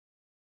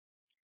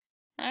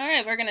All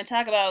right, we're going to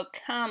talk about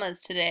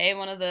commas today,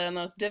 one of the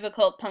most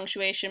difficult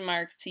punctuation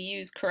marks to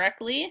use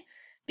correctly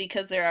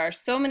because there are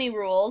so many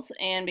rules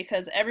and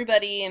because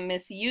everybody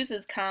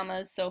misuses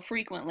commas so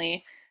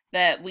frequently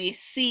that we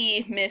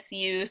see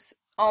misuse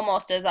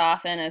almost as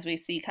often as we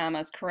see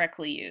commas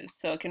correctly used.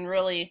 So it can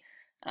really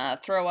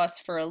throw us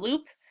for a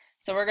loop.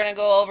 So we're going to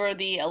go over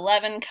the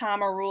 11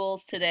 comma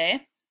rules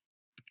today.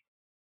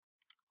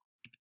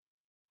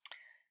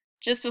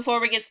 Just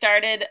before we get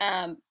started,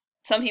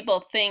 some people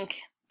think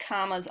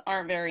commas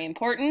aren't very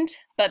important,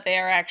 but they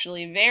are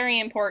actually very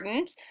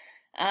important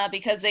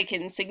because they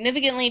can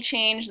significantly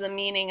change the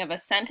meaning of a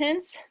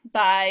sentence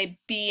by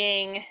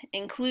being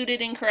included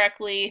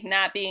incorrectly,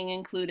 not being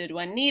included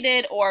when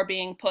needed, or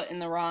being put in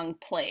the wrong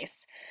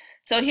place.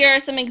 So here are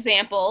some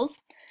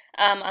examples.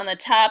 On the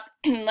top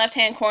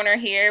left-hand corner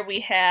here, we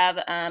have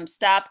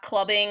stop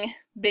clubbing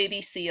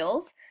baby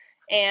seals.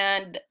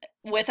 And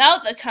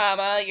without the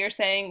comma, you're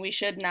saying we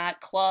should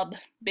not club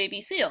baby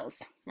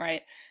seals,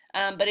 right?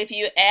 But if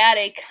you add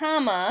a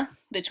comma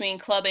between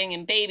clubbing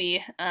and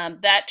baby,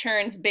 that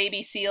turns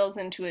baby seals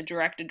into a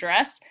direct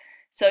address.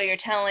 So you're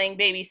telling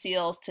baby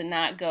seals to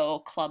not go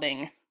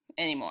clubbing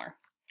anymore.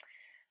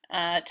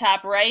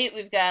 Top right,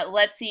 we've got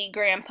let's eat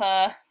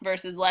grandpa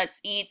versus let's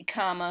eat,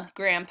 comma,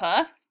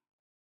 grandpa.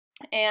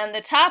 And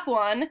the top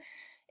one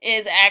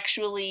is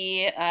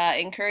actually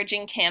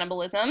encouraging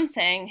cannibalism,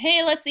 saying,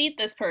 hey, let's eat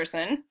this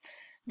person,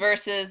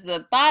 versus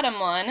the bottom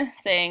one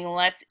saying,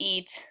 let's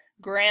eat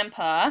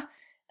grandpa,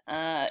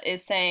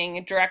 is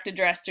saying direct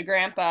address to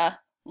grandpa,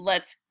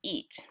 let's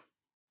eat,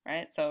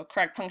 right? So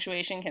correct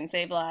punctuation can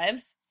save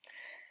lives.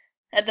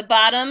 At the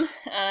bottom,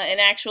 an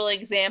actual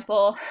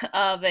example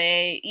of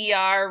a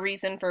ER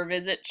reason for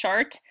visit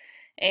chart,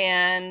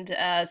 and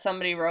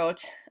somebody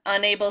wrote,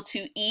 unable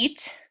to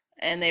eat,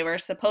 and they were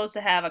supposed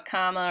to have a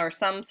comma or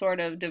some sort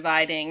of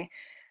dividing,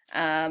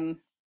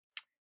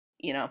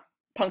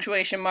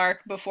 punctuation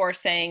mark before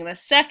saying the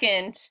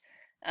second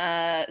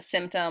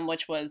symptom,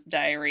 which was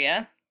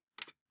diarrhea.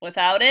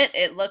 Without it,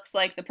 it looks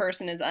like the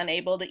person is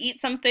unable to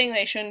eat something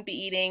they shouldn't be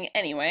eating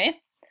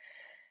anyway.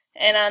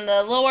 And on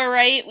the lower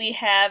right, we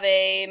have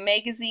a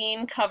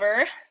magazine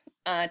cover,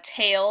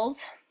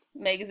 Tales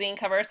magazine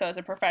cover, so it's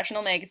a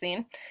professional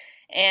magazine.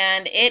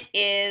 And it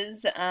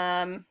is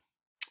an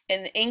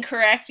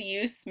incorrect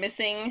use,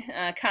 missing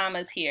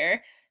commas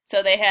here.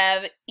 So they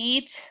have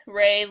eat,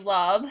 Ray,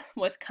 love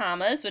with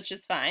commas, which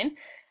is fine.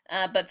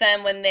 But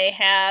then when they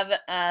have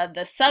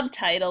the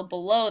subtitle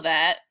below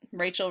that,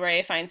 Rachel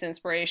Ray finds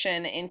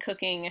inspiration in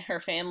cooking her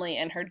family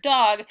and her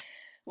dog,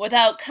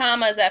 without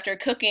commas after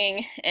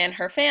cooking and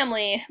her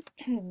family,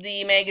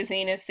 the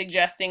magazine is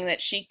suggesting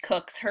that she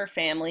cooks her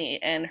family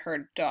and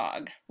her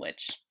dog,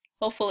 which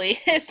hopefully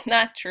is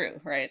not true,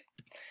 right?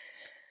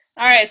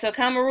 All right, so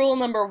comma rule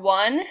number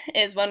 1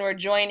 is when we're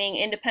joining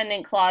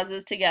independent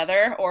clauses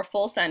together or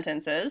full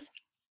sentences.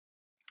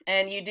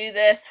 And you do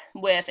this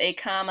with a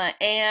comma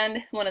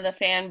and one of the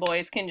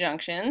fanboys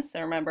conjunctions.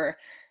 So remember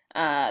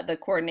the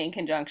coordinating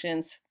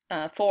conjunctions,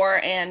 for,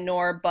 and,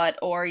 nor, but,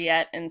 or,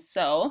 yet, and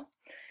so.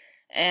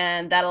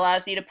 And that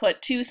allows you to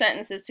put two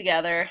sentences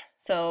together.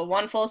 So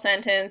one full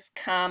sentence,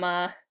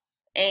 comma,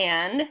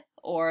 and,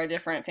 or a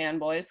different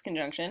fanboys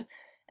conjunction,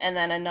 and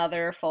then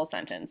another full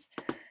sentence.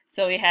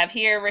 So we have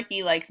here,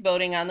 Ricky likes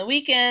boating on the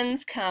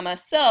weekends, comma,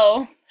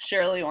 so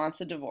Shirley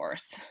wants a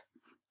divorce.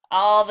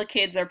 All the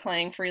kids are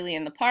playing freely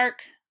in the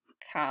park,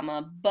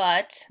 comma,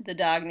 but the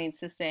dog needs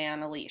to stay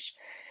on a leash.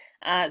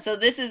 So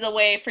this is a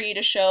way for you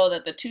to show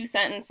that the two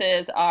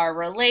sentences are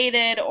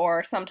related,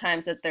 or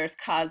sometimes that there's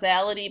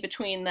causality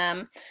between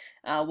them.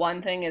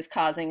 One thing is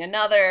causing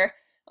another,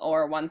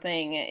 or one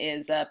thing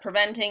is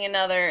preventing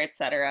another,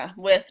 etc.,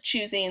 with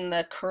choosing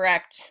the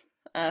correct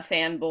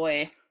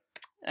fanboy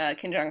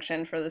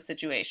conjunction for the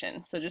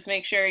situation. So just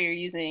make sure you're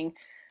using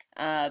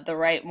the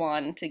right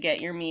one to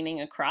get your meaning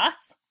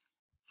across.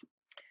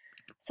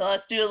 So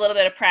let's do a little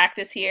bit of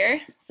practice here.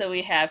 So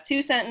we have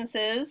two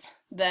sentences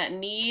that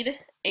need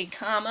a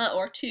comma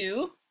or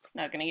two,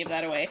 not going to give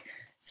that away,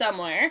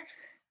 somewhere.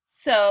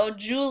 So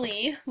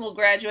Julie will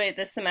graduate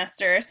this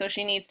semester, so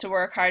she needs to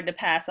work hard to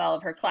pass all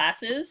of her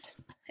classes,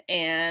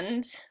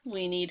 and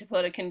we need to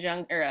put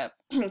a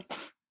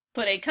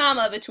put a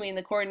comma between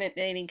the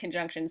coordinating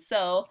conjunction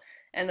so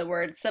and the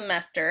word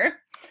semester.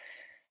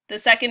 The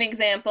second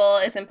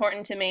example is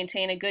important to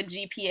maintain a good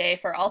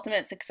GPA for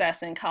ultimate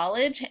success in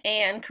college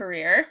and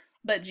career,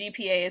 but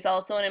GPA is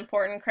also an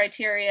important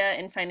criteria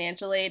in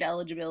financial aid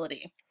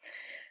eligibility.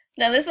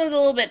 Now this one's a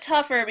little bit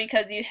tougher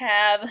because you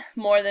have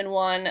more than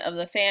one of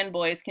the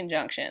fanboys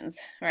conjunctions,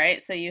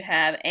 right? So you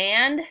have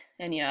and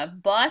you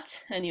have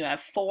but, and you have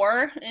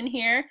for in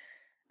here.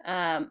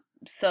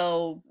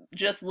 So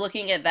just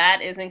looking at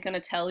that isn't going to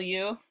tell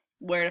you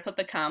where to put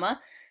the comma.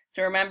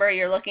 So remember,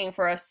 you're looking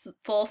for a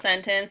full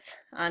sentence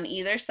on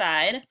either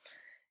side,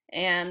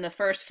 and the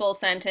first full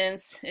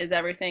sentence is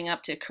everything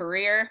up to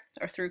career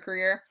or through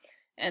career,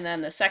 and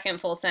then the second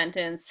full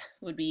sentence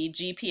would be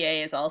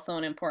GPA is also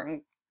an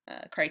important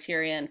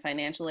criteria in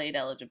financial aid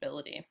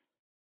eligibility.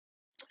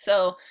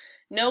 So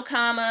no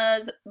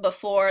commas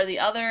before the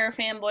other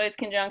fanboys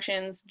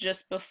conjunctions,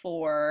 just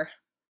before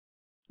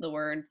the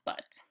word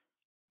but.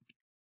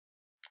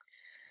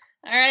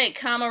 All right,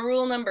 comma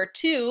rule number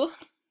 2.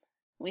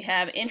 We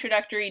have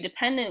introductory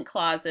dependent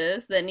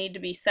clauses that need to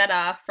be set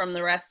off from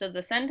the rest of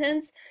the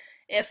sentence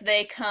if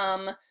they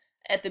come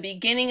at the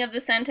beginning of the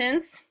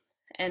sentence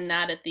and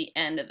not at the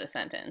end of the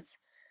sentence.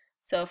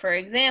 So for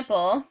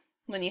example,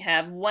 when you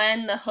have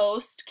when the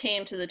host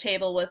came to the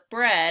table with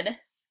bread,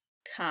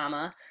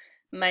 comma,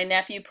 my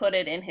nephew put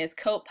it in his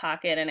coat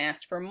pocket and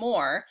asked for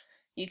more,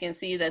 you can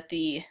see that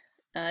the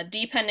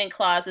dependent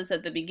clause is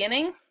at the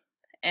beginning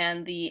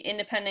and the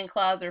independent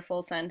clause or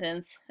full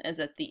sentence is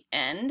at the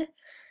end.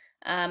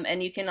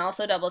 And you can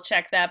also double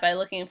check that by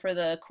looking for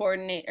the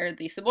coordinate or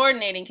the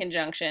subordinating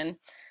conjunction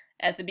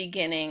at the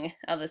beginning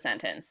of the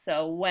sentence.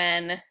 So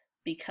when,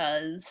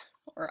 because,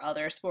 or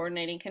other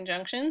subordinating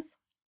conjunctions.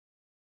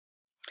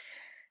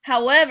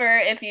 However,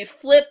 if you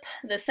flip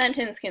the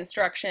sentence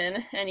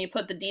construction and you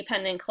put the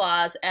dependent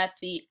clause at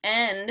the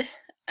end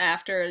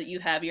after you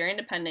have your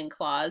independent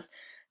clause,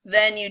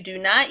 then you do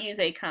not use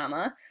a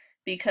comma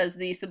because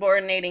the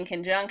subordinating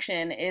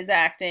conjunction is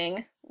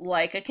acting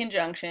like a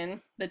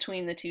conjunction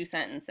between the two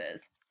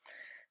sentences.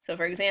 So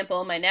for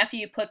example, my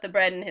nephew put the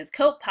bread in his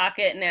coat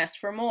pocket and asked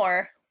for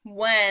more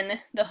when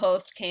the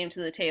host came to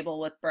the table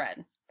with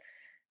bread.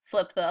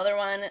 Flip the other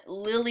one,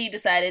 Lily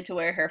decided to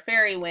wear her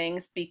fairy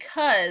wings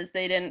because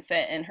they didn't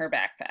fit in her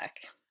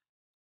backpack.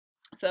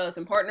 So it's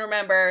important to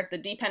remember the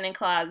dependent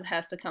clause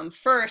has to come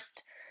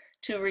first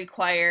to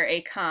require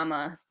a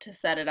comma to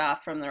set it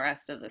off from the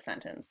rest of the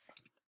sentence.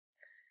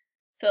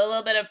 So a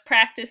little bit of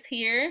practice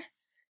here.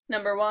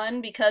 Number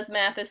 1, because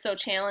math is so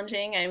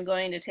challenging, I'm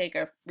going to take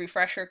a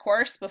refresher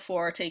course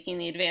before taking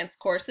the advanced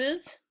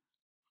courses.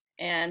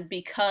 And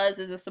because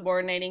is a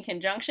subordinating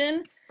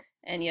conjunction,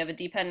 and you have a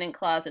dependent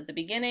clause at the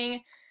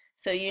beginning,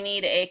 so you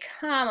need a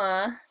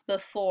comma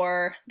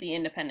before the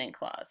independent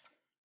clause.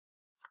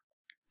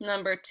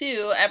 Number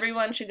 2,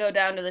 everyone should go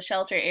down to the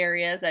shelter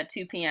areas at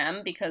 2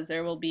 p.m. because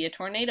there will be a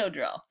tornado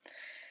drill.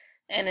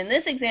 And in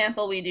this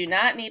example, we do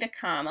not need a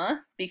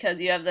comma because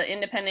you have the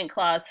independent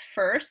clause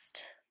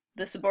first,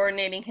 the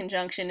subordinating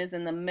conjunction is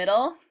in the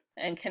middle,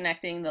 and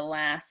connecting the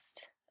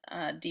last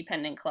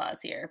dependent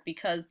clause here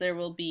because there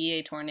will be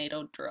a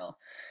tornado drill.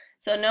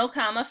 So no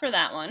comma for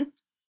that one.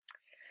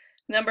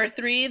 Number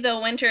 3,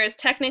 though winter is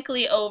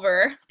technically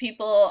over,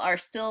 people are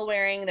still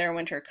wearing their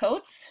winter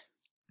coats.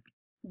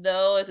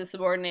 Though is a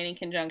subordinating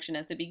conjunction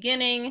at the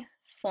beginning,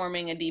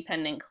 forming a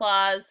dependent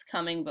clause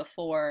coming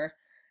before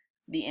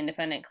the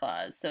independent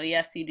clause. So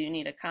yes, you do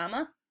need a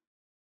comma.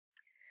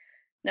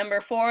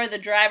 Number 4, the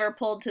driver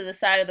pulled to the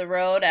side of the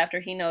road after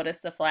he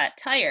noticed the flat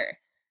tire.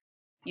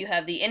 You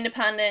have the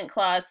independent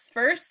clause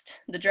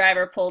first, the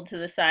driver pulled to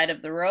the side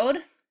of the road.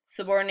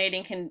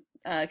 Subordinating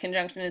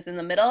conjunction is in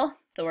the middle,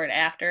 the word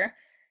after,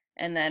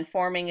 and then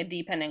forming a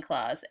dependent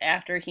clause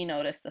after he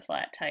noticed the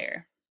flat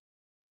tire.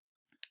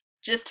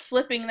 Just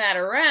flipping that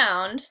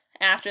around,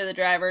 after the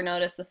driver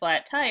noticed the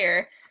flat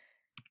tire,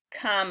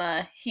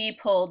 comma, he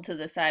pulled to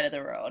the side of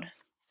the road.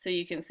 So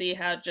you can see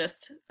how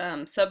just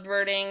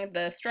subverting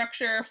the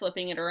structure,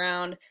 flipping it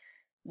around,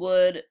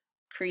 would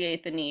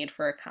create the need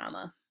for a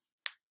comma.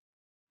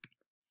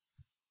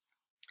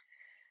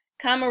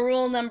 Comma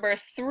rule number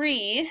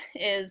 3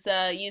 is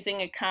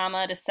using a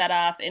comma to set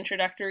off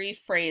introductory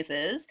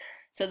phrases.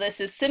 So this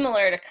is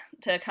similar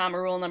to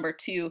comma rule number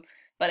 2,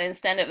 but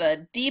instead of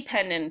a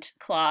dependent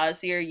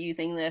clause, you're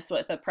using this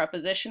with a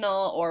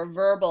prepositional or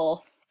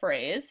verbal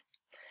phrase.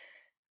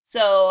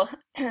 So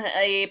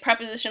a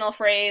prepositional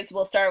phrase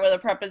will start with a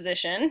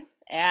preposition,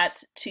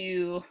 at,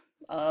 to,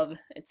 of,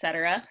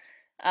 etc.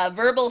 A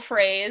verbal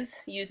phrase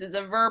uses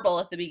a verbal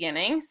at the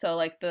beginning, so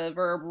like the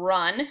verb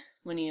run,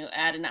 when you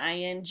add an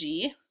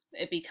ing,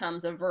 it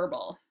becomes a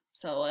verbal,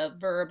 so a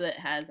verb that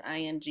has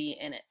ing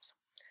in it.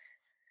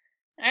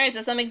 All right,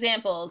 so some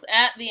examples.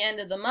 At the end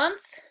of the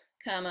month,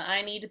 comma,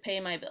 I need to pay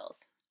my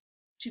bills.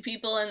 2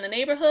 people in the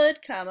neighborhood,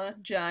 comma,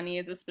 Johnny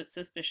is a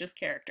suspicious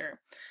character.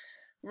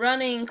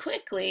 Running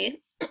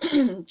quickly,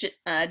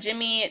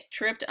 Jimmy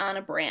tripped on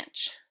a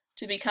branch.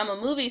 To become a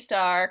movie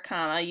star,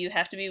 comma, you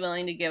have to be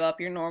willing to give up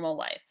your normal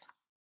life.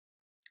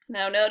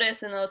 Now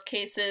notice in those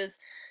cases,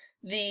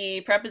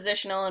 the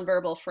prepositional and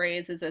verbal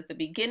phrase is at the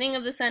beginning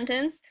of the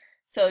sentence,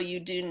 so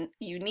you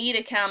need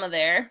a comma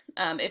there.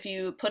 If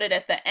you put it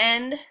at the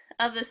end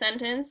of the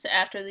sentence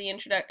after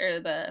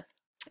the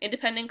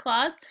independent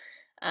clause,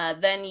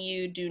 then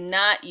you do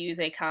not use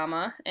a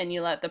comma and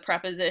you let the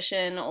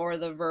preposition or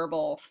the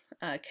verbal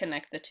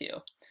connect the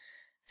two.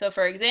 So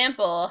for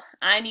example,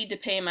 I need to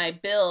pay my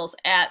bills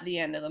at the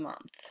end of the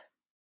month.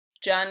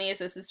 Johnny is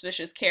a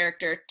suspicious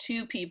character,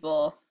 2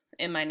 people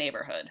in my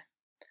neighborhood.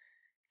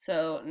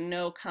 So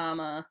no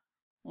comma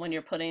when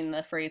you're putting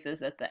the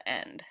phrases at the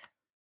end.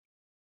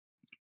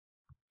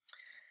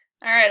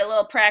 All right, a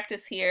little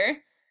practice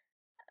here.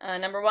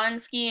 Number 1,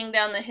 skiing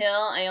down the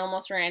hill, I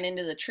almost ran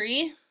into the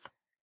tree.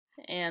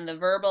 And the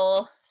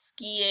verbal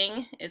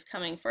skiing is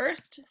coming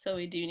first, so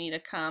we do need a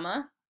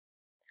comma.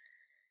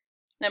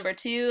 Number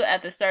 2,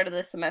 at the start of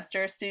the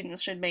semester,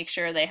 students should make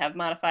sure they have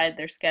modified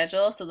their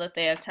schedule so that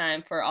they have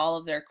time for all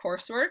of their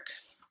coursework.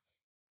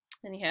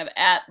 And you have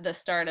at the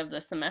start of the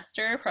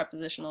semester,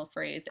 prepositional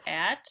phrase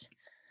at.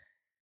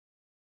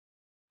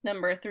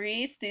 Number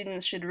 3,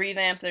 students should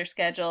revamp their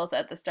schedules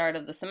at the start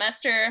of the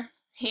semester.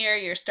 Here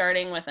you're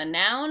starting with a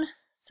noun,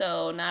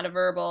 so not a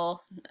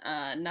verbal,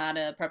 not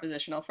a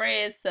prepositional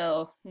phrase,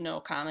 so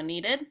no comma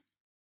needed.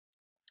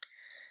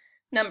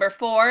 Number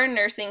 4,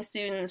 nursing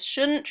students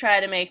shouldn't try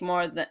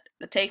to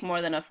take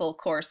more than a full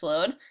course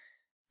load.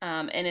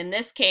 And in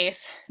this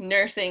case,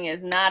 nursing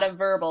is not a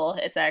verbal,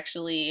 it's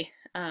actually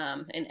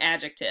an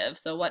adjective.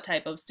 So what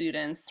type of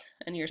students?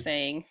 And you're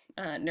saying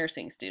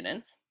nursing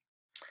students.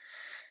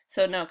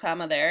 So no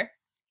comma there.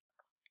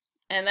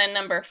 And then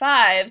number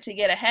 5, to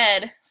get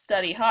ahead,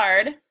 study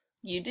hard.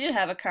 You do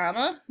have a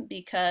comma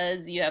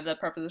because you have the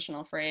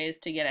prepositional phrase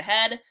to get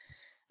ahead.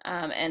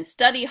 And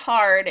study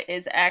hard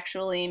is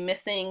actually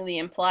missing the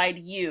implied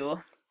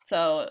you.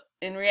 So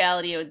in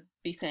reality, it would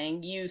be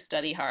saying you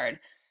study hard.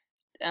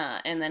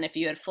 And then if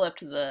you had flipped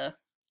the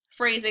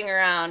phrasing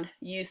around,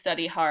 you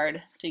study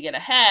hard to get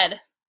ahead,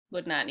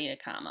 would not need a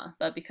comma.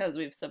 But because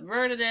we've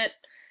subverted it,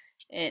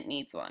 it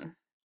needs one.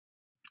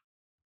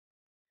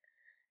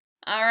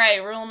 All right,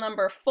 rule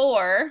number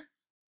 4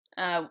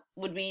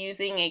 would be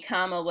using a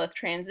comma with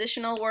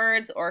transitional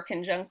words or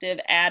conjunctive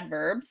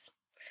adverbs.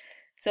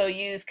 So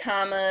use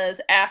commas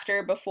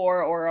after,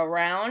 before, or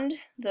around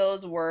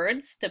those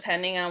words,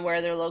 depending on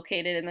where they're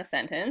located in the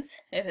sentence.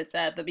 If it's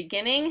at the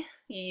beginning,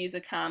 you use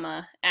a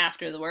comma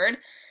after the word.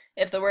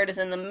 If the word is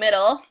in the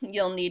middle,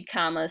 you'll need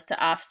commas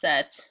to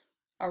offset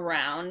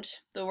around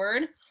the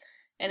word.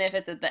 And if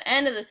it's at the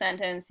end of the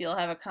sentence, you'll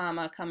have a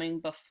comma coming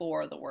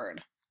before the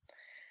word.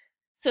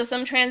 So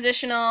some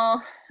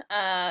transitional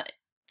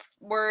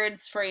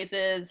words,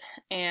 phrases,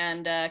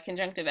 and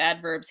conjunctive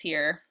adverbs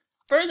here.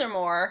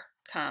 Furthermore,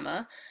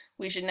 comma,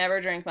 we should never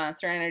drink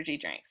Monster Energy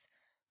drinks.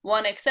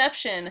 One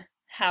exception,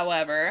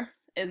 however,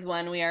 is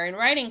when we are in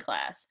writing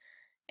class.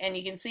 And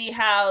you can see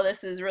how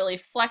this is really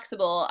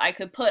flexible. I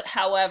could put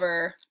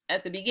however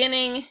at the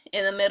beginning,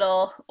 in the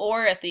middle,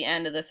 or at the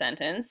end of the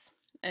sentence.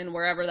 And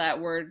wherever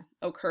that word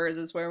occurs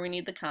is where we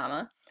need the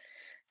comma.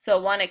 So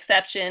one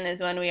exception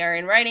is when we are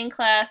in writing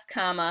class,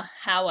 comma,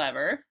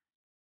 however.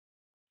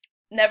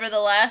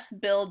 Nevertheless,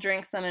 Bill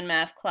drinks them in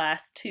math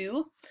class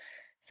too.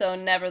 So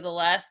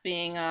nevertheless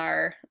being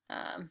our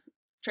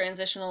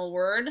transitional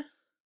word.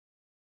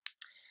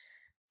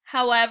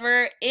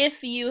 However,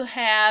 if you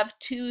have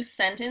two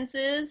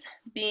sentences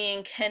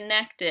being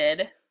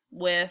connected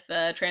with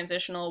a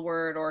transitional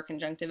word or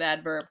conjunctive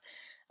adverb,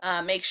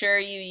 make sure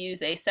you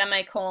use a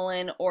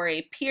semicolon or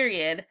a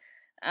period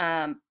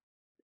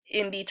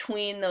in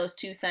between those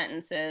two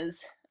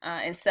sentences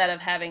instead of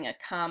having a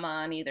comma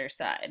on either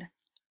side.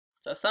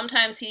 So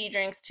sometimes he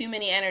drinks too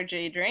many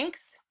energy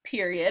drinks,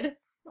 period,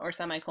 or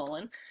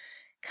semicolon.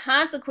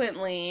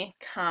 Consequently,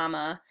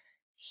 comma,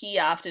 he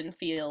often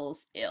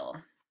feels ill.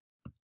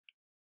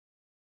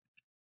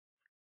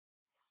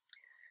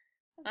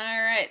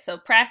 All right, so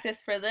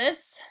practice for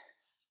this.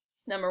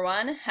 Number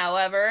 1,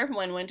 however,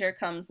 when winter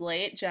comes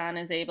late, John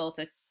is able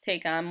to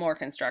take on more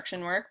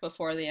construction work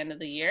before the end of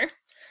the year.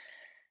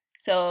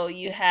 So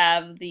you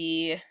have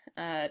the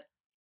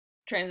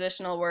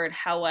transitional word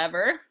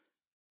however,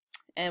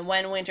 and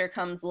when winter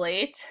comes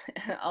late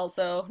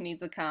also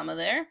needs a comma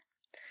there.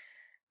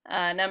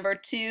 Number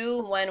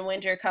 2, when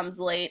winter comes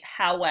late,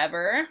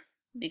 however,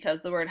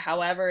 because the word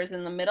however is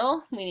in the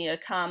middle, we need a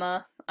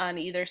comma on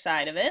either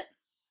side of it.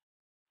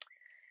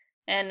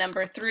 And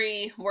number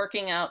 3,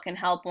 working out can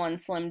help one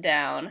slim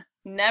down.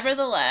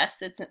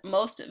 Nevertheless, its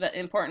most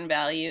important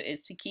value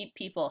is to keep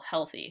people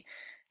healthy.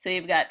 So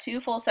you've got 2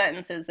 full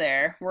sentences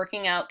there.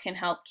 Working out can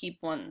help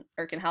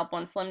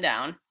one slim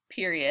down,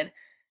 period.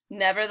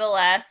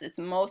 Nevertheless, its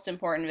most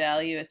important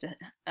value is to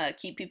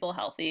keep people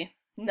healthy.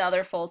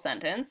 Another full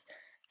sentence.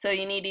 So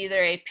you need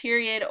either a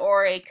period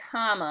or a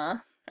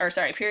comma,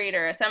 period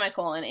or a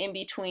semicolon in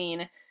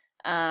between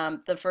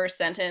the first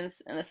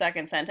sentence and the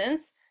second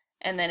sentence,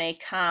 and then a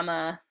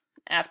comma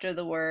after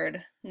the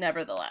word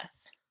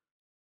nevertheless.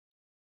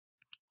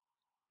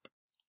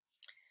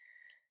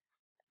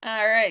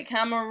 All right,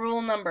 comma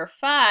rule number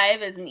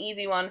 5 is an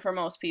easy one for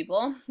most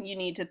people. You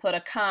need to put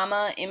a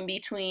comma in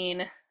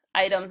between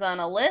items on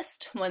a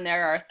list when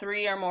there are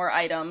 3 or more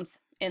items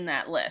in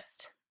that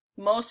list.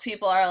 Most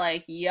people are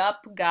like,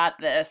 yup, got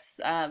this,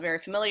 very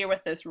familiar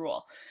with this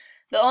rule.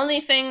 The only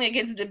thing that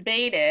gets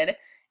debated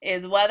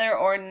is whether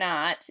or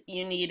not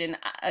you need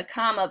a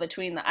comma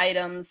between the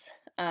items,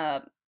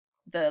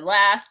 the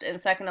last and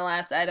second to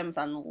last items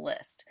on the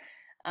list.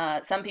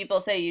 Some people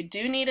say you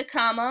do need a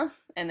comma,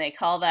 and they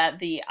call that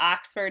the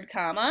Oxford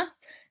comma.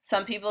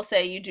 Some people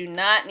say you do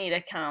not need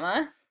a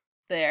comma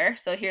there.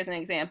 So here's an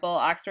example,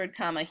 Oxford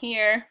comma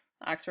here,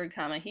 Oxford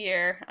comma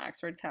here,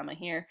 Oxford comma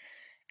here,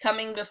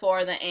 coming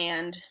before the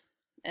and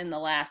the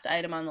last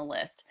item on the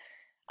list.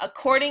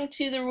 According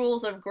to the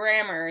rules of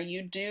grammar,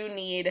 you do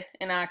need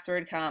an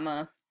Oxford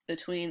comma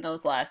between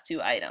those last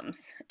two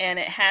items. And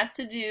it has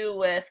to do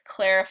with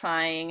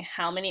clarifying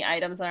how many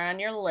items are on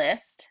your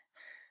list.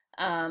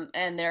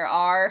 And there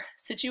are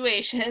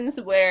situations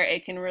where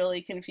it can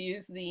really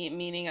confuse the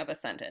meaning of a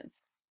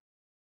sentence.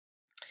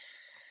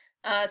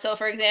 So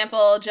for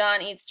example,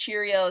 John eats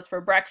Cheerios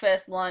for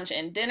breakfast, lunch,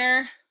 and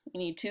dinner. You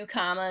need 2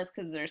 commas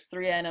because there's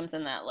 3 items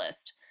in that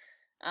list.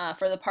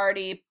 For the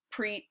party,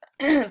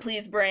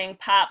 please bring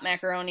pop,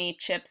 macaroni,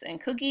 chips,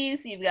 and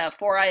cookies. You've got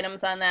 4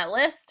 items on that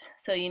list,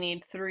 so you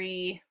need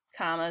 3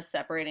 commas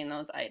separating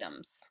those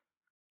items.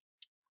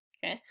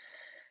 Okay.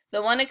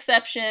 The one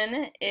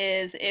exception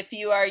is if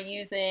you are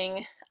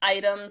using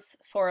items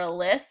for a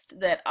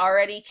list that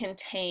already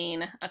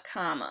contain a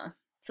comma.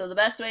 So the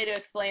best way to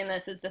explain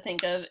this is to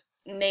think of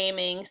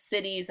naming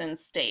cities and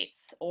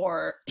states,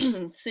 or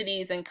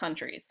cities and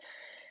countries.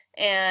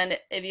 And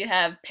if you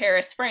have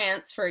Paris,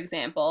 France, for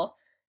example,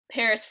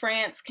 Paris,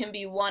 France can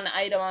be one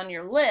item on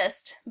your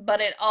list,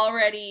 but it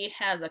already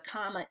has a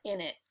comma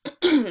in it.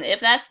 If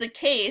that's the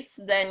case,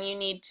 then you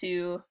need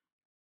to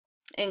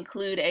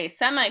include a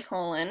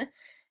semicolon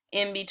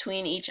in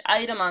between each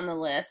item on the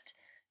list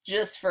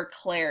just for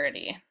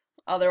clarity.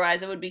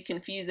 Otherwise, it would be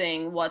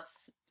confusing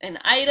what's an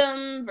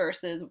item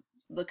versus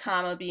the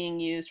comma being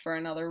used for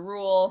another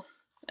rule,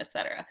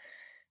 etc.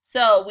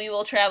 So we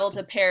will travel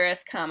to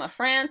Paris, comma,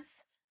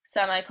 France,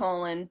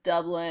 semicolon,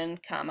 Dublin,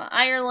 comma,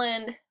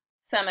 Ireland,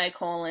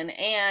 semicolon,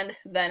 and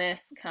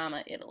Venice,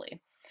 comma,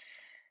 Italy.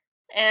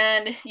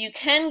 And you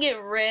can get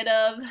rid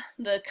of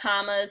the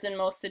commas in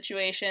most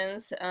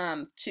situations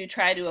to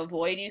try to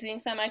avoid using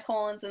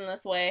semicolons in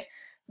this way,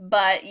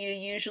 but you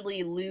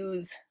usually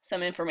lose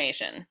some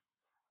information.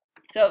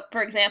 So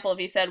for example, if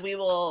you said we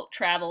will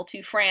travel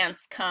to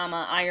France,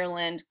 comma,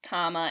 Ireland,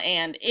 comma,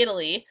 and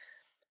Italy,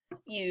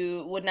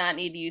 you would not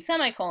need to use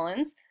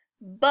semicolons,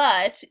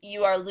 but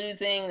you are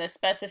losing the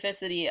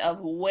specificity of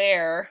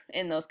where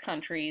in those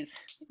countries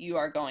you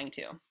are going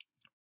to.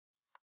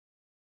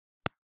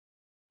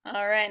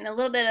 All right, and a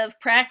little bit of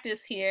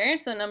practice here.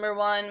 So number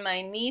 1,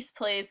 my niece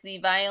plays the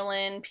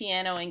violin,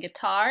 piano, and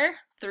guitar.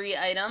 3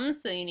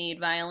 items, so you need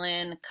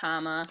violin,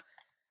 comma,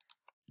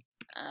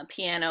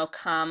 piano,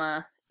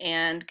 comma,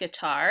 and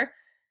guitar.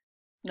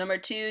 Number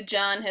 2,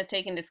 John has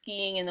taken to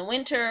skiing in the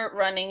winter,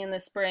 running in the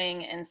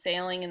spring, and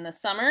sailing in the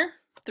summer.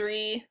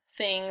 3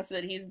 things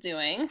that he's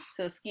doing.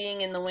 So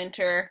skiing in the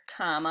winter,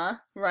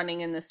 comma,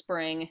 running in the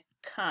spring,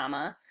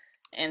 comma,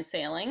 and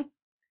sailing.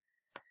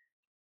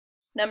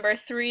 Number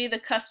 3, the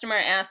customer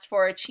asked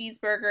for a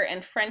cheeseburger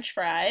and french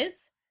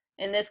fries.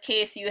 In this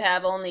case, you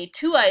have only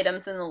 2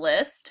 items in the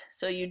list,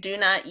 so you do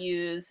not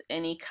use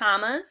any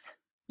commas.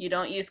 You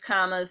don't use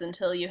commas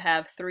until you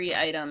have 3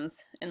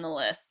 items in the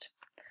list.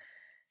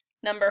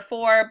 Number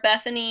 4,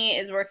 Bethany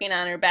is working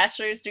on her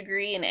bachelor's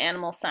degree in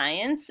animal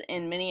science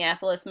in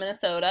Minneapolis,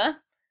 Minnesota.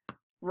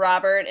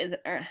 Robert is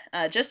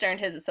just earned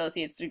his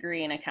associate's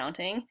degree in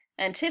accounting.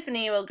 And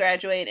Tiffany will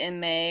graduate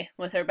in May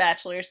with her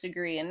bachelor's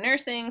degree in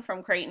nursing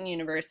from Creighton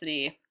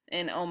University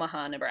in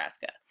Omaha,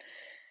 Nebraska.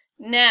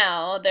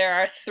 Now, there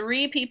are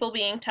 3 people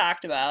being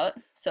talked about,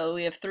 so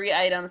we have 3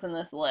 items in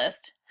this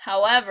list.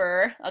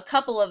 However, a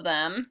couple of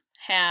them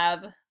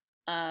have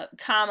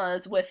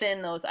commas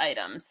within those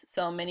items.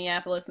 So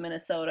Minneapolis,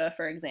 Minnesota,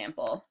 for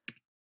example,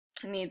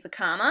 needs a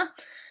comma.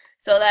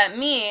 So that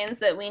means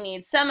that we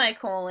need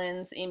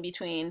semicolons in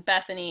between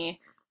Bethany,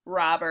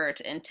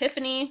 Robert, and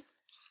Tiffany.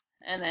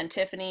 And then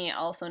Tiffany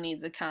also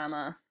needs a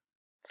comma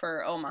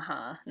for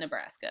Omaha,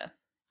 Nebraska.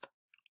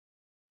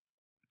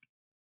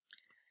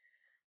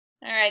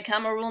 All right,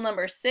 comma rule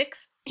number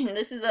 6.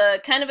 This is a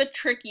kind of a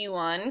tricky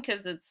one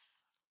because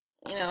it's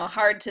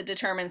hard to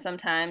determine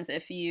sometimes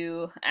if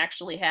you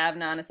actually have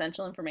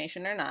non-essential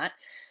information or not.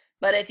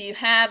 But if you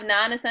have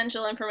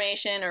non-essential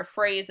information or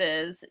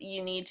phrases,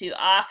 you need to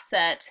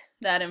offset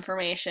that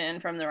information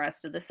from the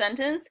rest of the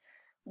sentence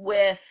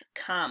with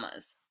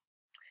commas.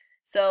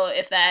 So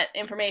if that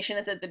information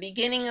is at the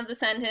beginning of the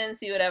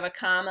sentence, you would have a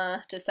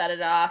comma to set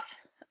it off.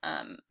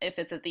 If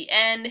it's at the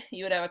end,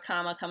 you would have a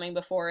comma coming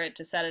before it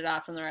to set it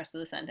off from the rest of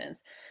the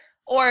sentence.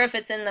 Or if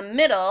it's in the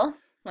middle,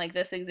 like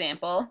this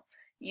example,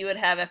 you would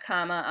have a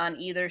comma on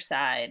either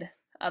side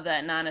of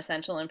that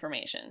non-essential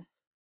information.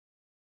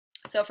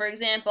 So for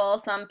example,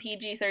 some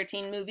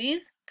PG-13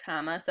 movies,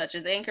 comma, such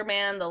as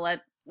Anchorman, The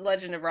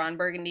Legend of Ron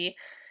Burgundy,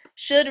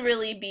 should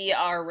really be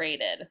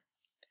R-rated.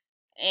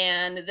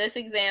 And this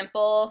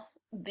example,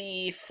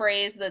 the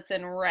phrase that's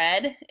in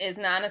red is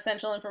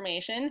non-essential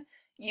information.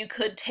 You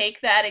could take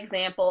that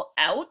example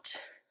out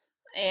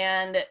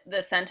and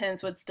the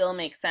sentence would still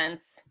make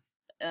sense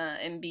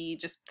and be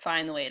just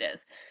fine the way it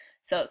is.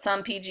 So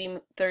some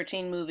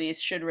PG-13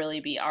 movies should really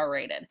be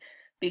R-rated.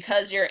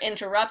 Because you're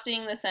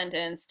interrupting the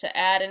sentence to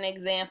add an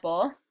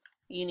example,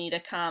 you need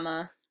a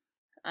comma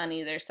on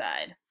either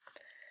side.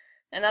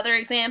 Another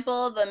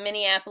example, the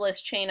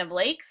Minneapolis chain of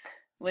lakes,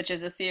 which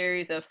is a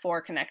series of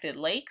 4 connected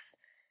lakes,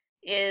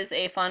 is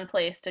a fun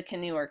place to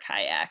canoe or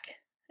kayak.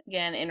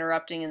 Again,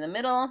 interrupting in the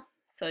middle,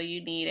 so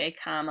you need a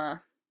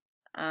comma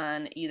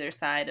on either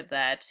side of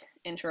that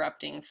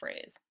interrupting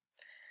phrase.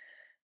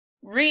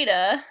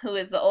 Rita, who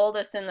is the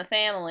oldest in the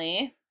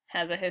family,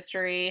 has a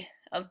history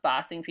of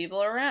bossing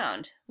people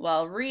around.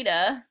 While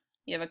Rita,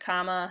 you have a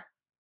comma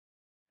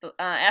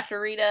after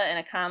Rita and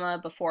a comma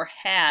before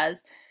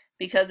has,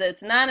 because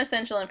it's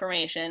non-essential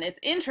information. It's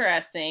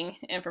interesting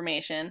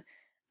information,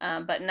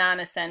 but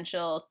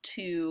non-essential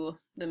to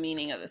the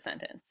meaning of the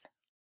sentence.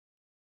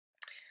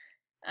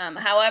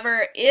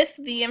 However, if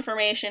the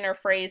information or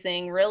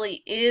phrasing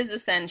really is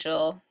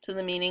essential to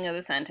the meaning of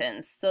the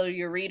sentence, so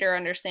your reader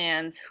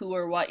understands who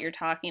or what you're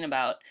talking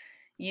about,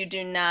 you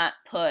do not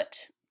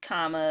put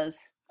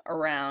commas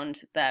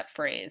around that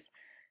phrase.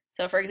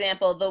 So for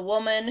example, the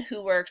woman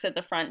who works at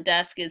the front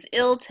desk is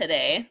ill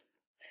today.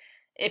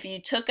 If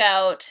you took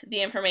out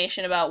the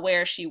information about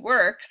where she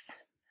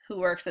works, who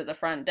works at the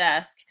front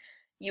desk,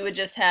 you would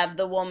just have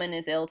the woman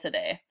is ill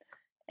today.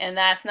 And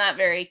that's not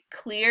very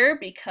clear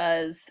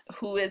because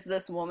who is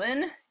this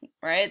woman,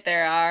 right?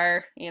 There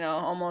are,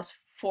 almost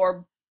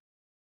 4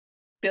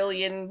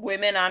 billion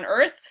women on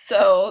Earth,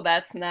 so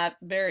that's not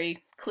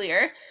very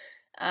clear.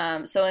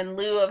 So in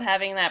lieu of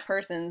having that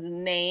person's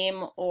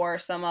name or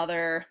some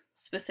other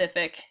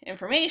specific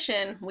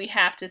information, we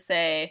have to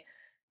say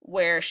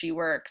where she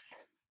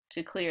works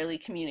to clearly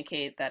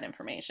communicate that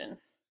information.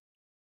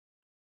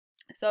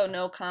 So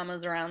no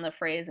commas around the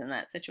phrase in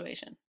that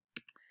situation.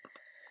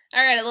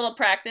 All right, a little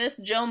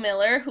practice. Joe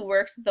Miller, who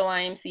works at the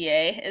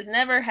YMCA, is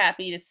never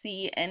happy to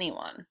see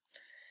anyone.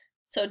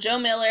 So Joe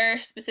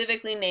Miller,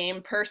 specifically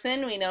named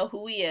person, we know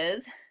who he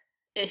is.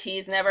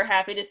 He's never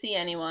happy to see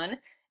anyone.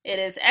 It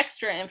is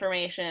extra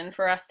information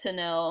for us to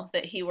know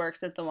that he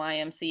works at the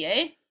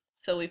YMCA,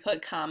 so we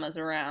put commas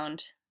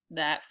around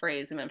that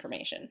phrase of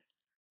information.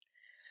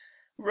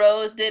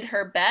 Rose did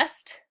her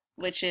best,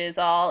 which is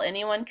all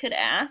anyone could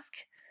ask.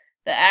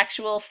 The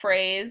actual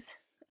phrase,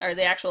 or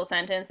the actual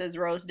sentence, is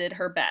Rose did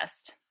her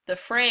best. The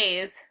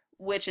phrase,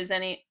 which is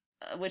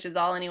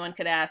all anyone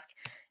could ask,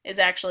 is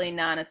actually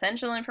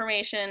non-essential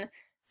information,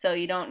 so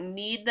you don't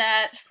need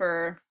that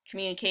for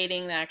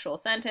communicating the actual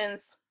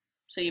sentence,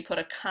 so you put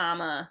a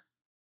comma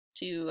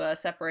to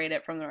separate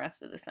it from the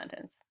rest of the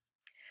sentence.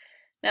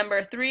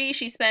 Number 3,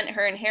 she spent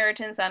her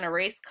inheritance on a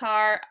race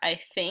car, I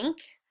think.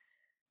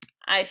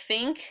 I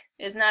think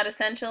is not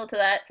essential to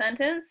that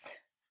sentence,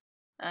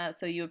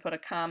 so you would put a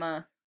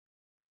comma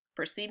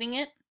preceding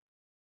it.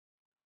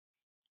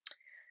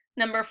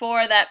 Number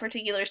 4, that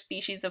particular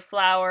species of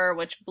flower,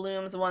 which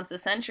blooms once a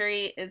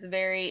century, is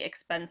very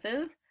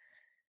expensive.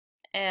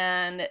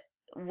 And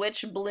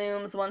which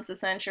blooms once a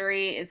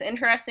century is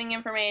interesting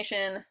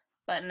information,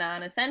 but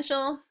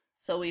non-essential,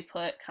 so we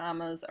put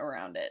commas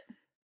around it.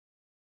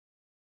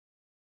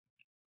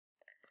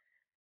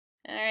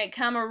 All right,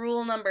 comma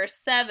rule number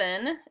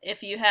 7.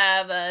 If you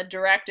have a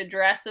direct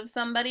address of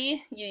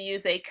somebody, you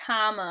use a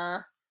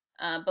comma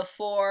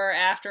before,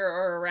 after,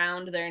 or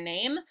around their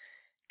name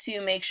to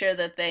make sure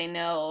that they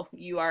know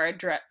you are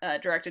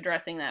direct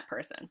addressing that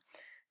person.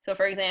 So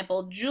for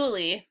example,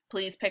 Julie,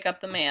 please pick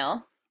up the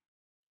mail.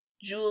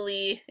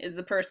 Julie is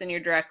the person you're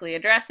directly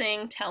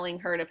addressing, telling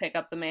her to pick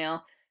up the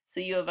mail,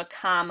 so you have a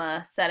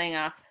comma setting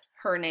off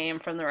her name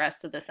from the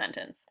rest of the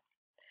sentence.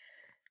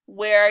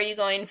 Where are you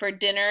going for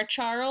dinner,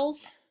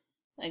 Charles?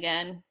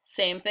 Again,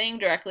 same thing,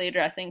 directly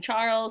addressing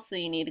Charles, so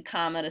you need a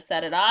comma to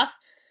set it off.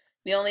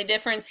 The only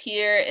difference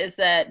here is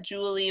that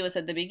Julie was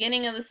at the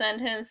beginning of the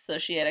sentence, so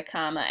she had a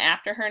comma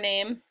after her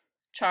name.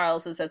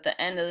 Charles is at the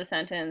end of the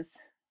sentence,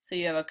 so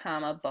you have a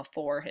comma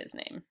before his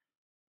name.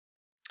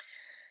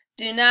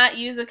 Do not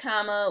use a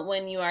comma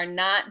when you are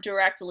not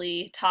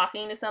directly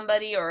talking to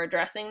somebody or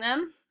addressing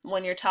them.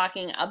 When you're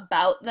talking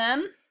about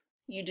them,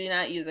 you do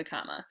not use a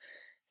comma.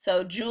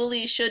 So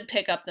Julie should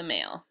pick up the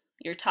mail.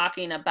 You're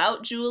talking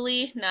about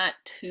Julie, not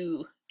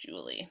to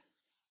Julie.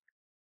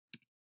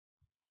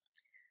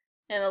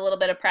 And a little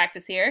bit of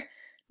practice here.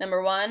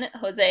 Number 1,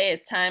 Jose,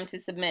 it's time to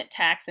submit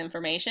tax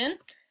information.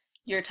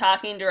 You're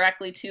talking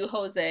directly to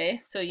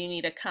Jose, so you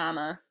need a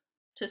comma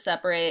to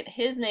separate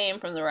his name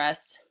from the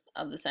rest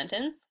of the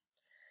sentence.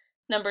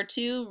 Number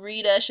 2,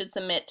 Rita should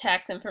submit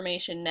tax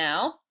information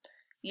now.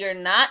 You're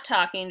not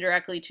talking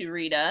directly to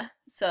Rita,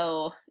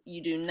 so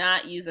you do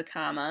not use a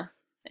comma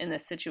in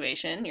this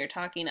situation. You're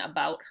talking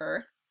about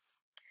her.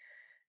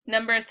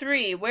 Number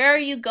 3, where are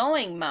you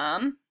going,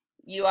 Mom?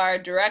 You are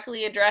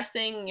directly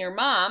addressing your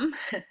mom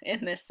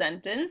in this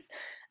sentence,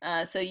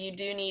 so you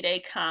do need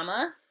a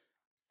comma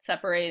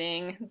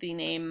separating the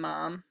name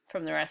Mom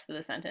from the rest of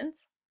the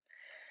sentence.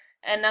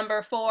 And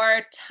number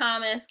 4,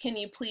 Thomas, can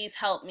you please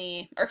help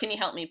me, or can you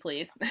help me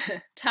please?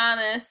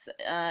 Thomas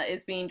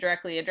is being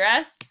directly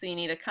addressed, so you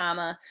need a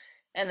comma,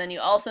 and then you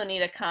also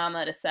need a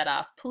comma to set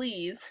off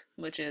please,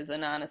 which is a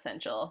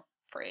non-essential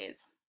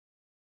phrase.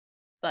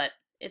 But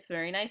it's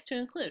very nice to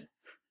include.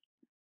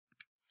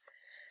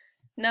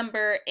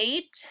 Number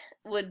 8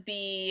 would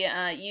be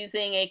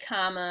using a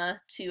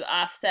comma to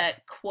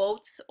offset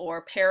quotes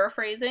or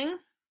paraphrasing.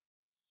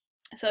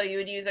 So you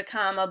would use a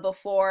comma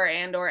before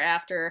and or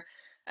after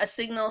a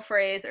signal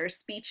phrase or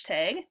speech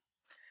tag.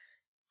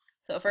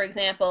 So for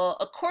example,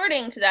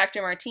 according to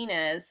Dr.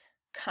 Martinez,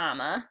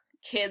 comma,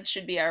 kids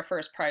should be our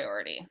first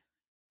priority.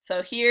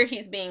 So here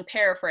he's being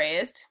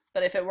paraphrased,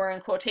 but if it were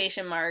in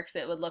quotation marks,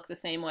 it would look the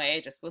same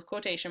way, just with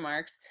quotation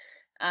marks.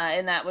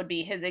 And that would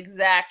be his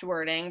exact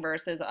wording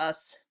versus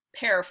us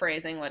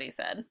paraphrasing what he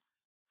said.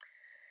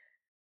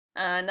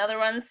 Another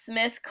one,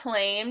 Smith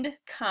claimed,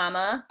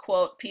 comma,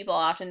 quote, people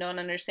often don't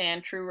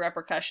understand true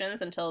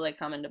repercussions until they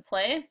come into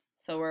play.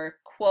 So we're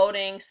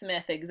quoting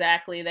Smith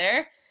exactly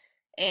there.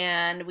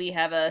 And we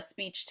have a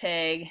speech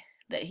tag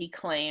that he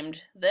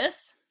claimed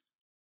this.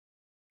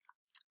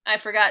 I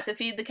forgot to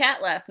feed the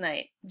cat last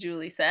night,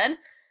 Julie said.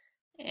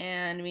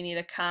 And we need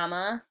a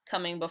comma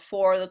coming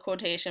before the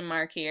quotation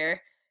mark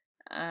here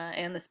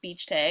and the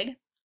speech tag.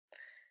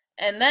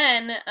 And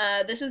then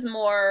this is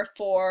more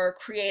for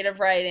creative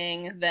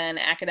writing than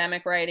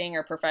academic writing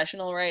or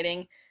professional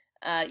writing.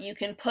 You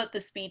can put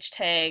the speech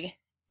tag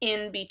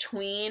in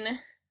between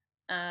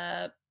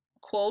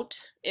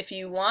quote if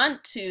you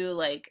want to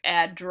like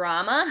add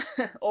drama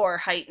or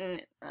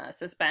heighten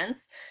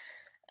suspense.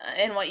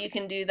 And what you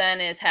can do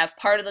then is have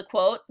part of the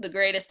quote, the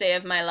greatest day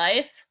of my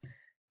life,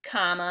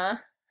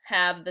 comma,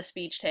 have the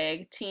speech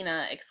tag,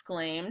 Tina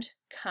exclaimed,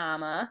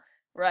 comma,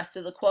 rest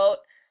of the quote,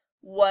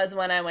 was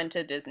when I went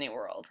to Disney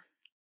World.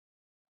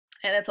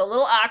 And it's a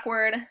little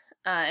awkward,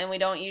 and we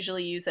don't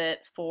usually use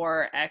it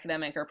for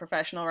academic or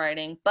professional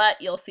writing,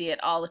 but you'll see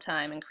it all the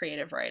time in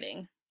creative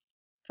writing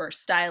for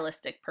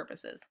stylistic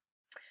purposes.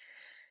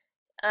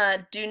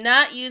 Do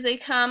not use a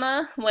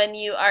comma when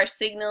you are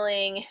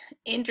signaling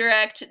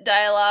indirect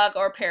dialogue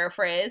or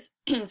paraphrase.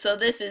 So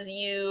this is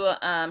you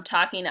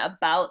talking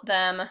about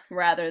them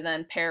rather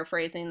than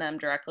paraphrasing them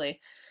directly.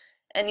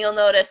 And you'll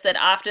notice that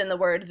often the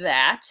word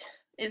that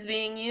is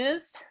being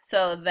used.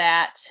 So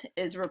that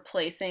is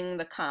replacing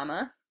the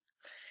comma.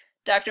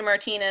 Dr.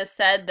 Martinez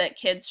said that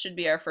kids should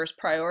be our first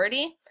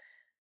priority.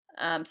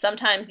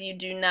 Sometimes you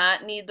do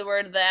not need the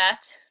word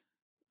that.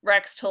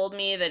 Rex told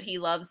me that he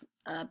loves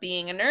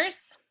being a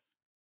nurse.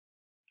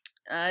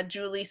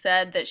 Julie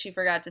said that she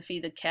forgot to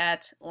feed the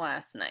cat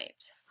last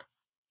night.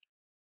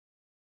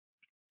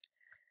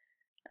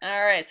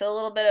 All right, so a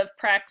little bit of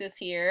practice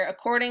here.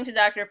 According to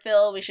Dr.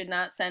 Phil, we should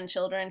not send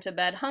children to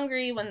bed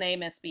hungry when they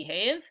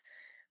misbehave.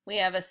 We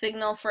have a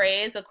signal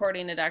phrase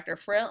according to Dr.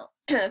 Phil,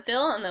 and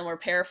then we're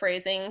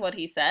paraphrasing what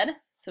he said,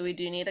 so we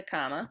do need a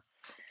comma.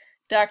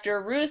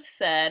 Dr. Ruth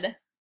said,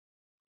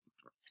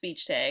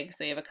 speech tag,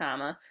 so you have a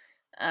comma,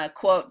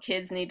 quote,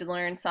 kids need to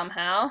learn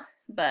somehow,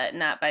 but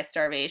not by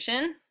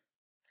starvation.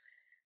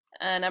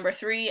 Number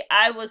 3,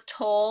 I was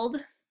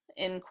told,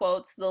 in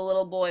quotes, the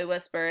little boy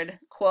whispered,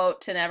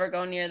 quote, to never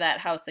go near that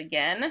house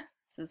again.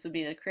 So this would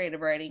be the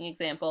creative writing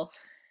example.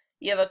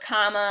 You have a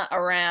comma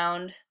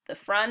around the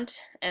front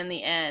and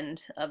the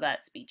end of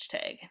that speech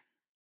tag.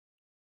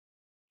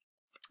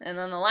 And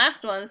then the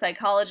last one,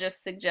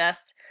 psychologists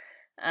suggest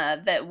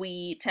that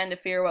we tend to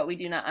fear what we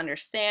do not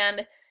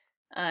understand.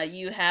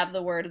 You have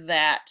the word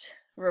that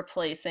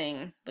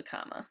replacing the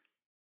comma.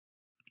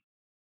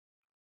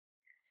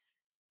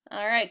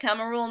 All right,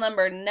 comma rule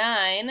number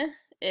 9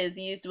 is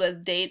used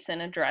with dates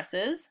and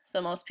addresses.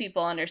 So most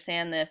people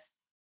understand this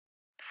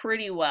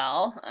pretty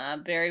well.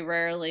 Very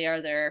rarely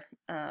are there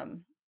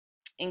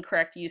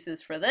incorrect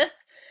uses for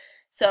this.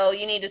 So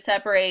you need to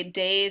separate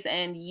days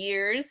and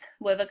years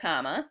with a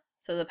comma.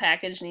 So the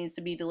package needs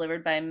to be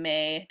delivered by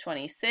May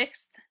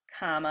 26th,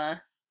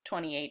 comma,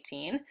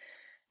 2018.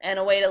 And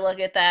a way to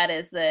look at that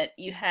is that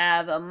you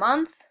have a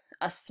month,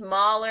 a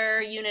smaller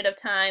unit of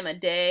time, a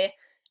day,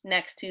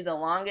 next to the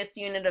longest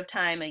unit of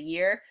time, a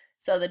year.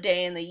 So the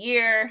day and the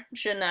year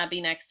should not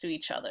be next to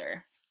each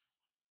other.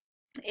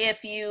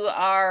 If you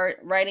are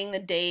writing the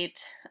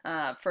date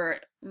for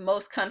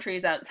most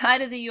countries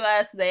outside of the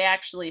US, they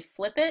actually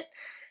flip it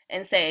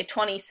and say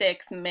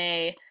 26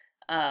 May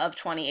of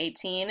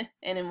 2018,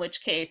 and in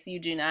which case you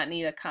do not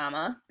need a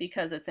comma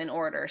because it's in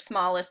order.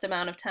 Smallest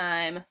amount of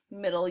time,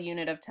 middle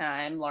unit of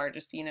time,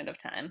 largest unit of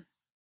time.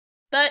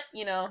 But,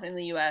 you know, in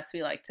the US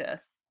we like to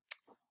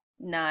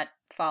not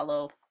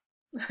follow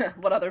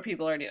what other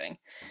people are doing.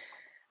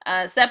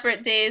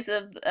 Separate days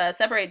of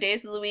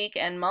the week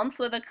and months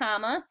with a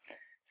comma.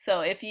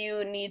 So if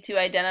you need to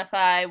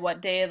identify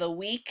what day of the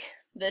week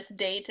this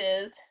date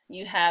is,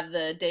 you have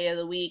the day of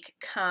the week,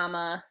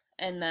 comma,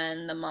 and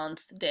then the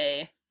month,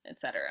 day,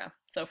 etc.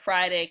 So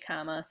Friday,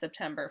 comma,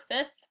 September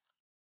 5th.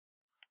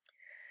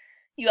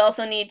 You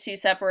also need to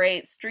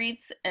separate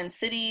streets and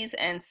cities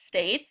and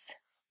states,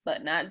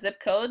 but not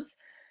zip codes,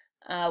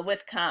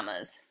 with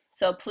commas.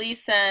 So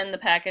please send the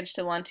package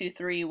to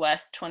 123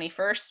 West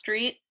 21st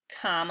Street,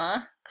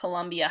 comma,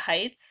 Columbia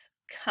Heights,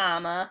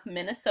 comma,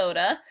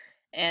 Minnesota,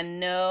 and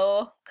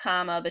no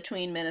comma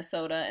between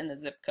Minnesota and the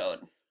zip code.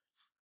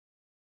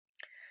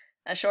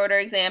 A shorter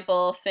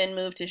example, Finn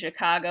moved to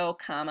Chicago,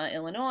 comma,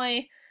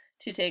 Illinois,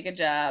 to take a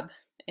job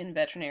in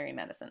veterinary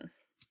medicine.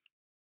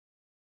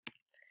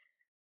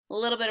 A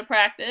little bit of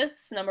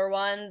practice. Number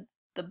 1,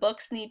 the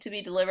books need to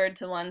be delivered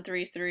to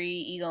 133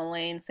 Eagle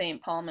Lane,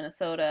 St. Paul,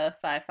 Minnesota,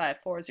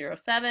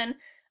 55407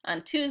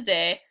 on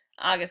Tuesday,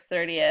 August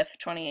 30th,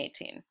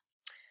 2018.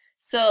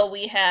 So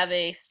we have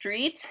a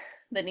street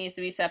that needs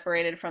to be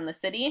separated from the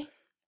city.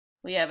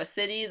 We have a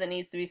city that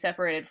needs to be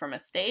separated from a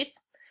state.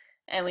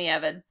 And we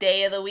have a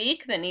day of the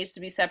week that needs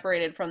to be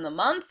separated from the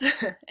month,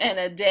 and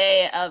a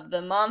day of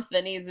the month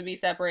that needs to be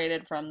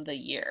separated from the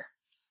year.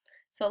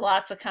 So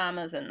lots of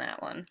commas in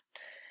that one.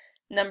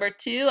 Number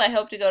 2, I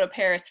hope to go to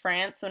Paris,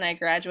 France when I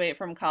graduate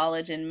from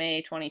college in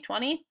May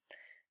 2020.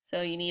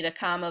 So you need a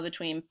comma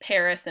between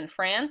Paris and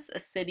France, a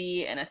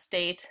city and a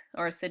state,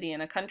 or a city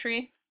and a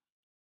country.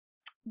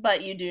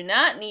 But you do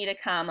not need a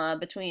comma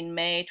between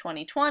May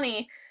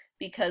 2020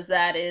 because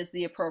that is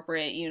the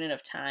appropriate unit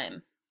of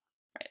time.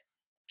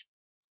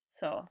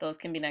 So those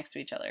can be next to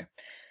each other.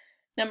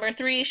 Number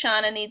 3,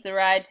 Shauna needs a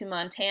ride to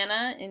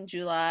Montana in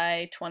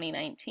July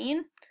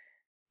 2019.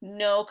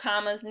 No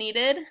commas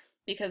needed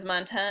because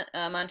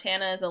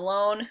Montana is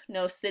alone,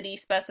 no city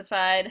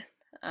specified,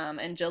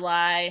 and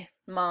July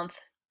month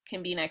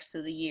can be next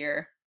to the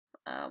year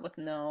with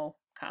no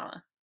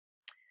comma.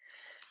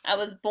 I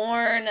was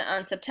born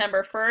on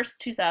September 1st,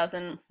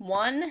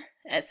 2001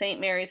 at St.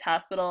 Mary's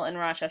Hospital in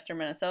Rochester,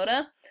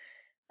 Minnesota.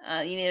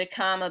 You need a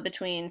comma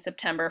between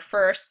September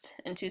 1st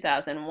and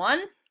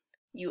 2001.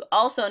 You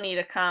also need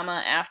a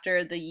comma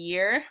after the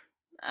year.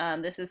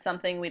 This is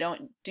something we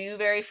don't do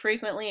very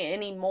frequently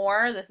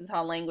anymore. This is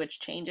how language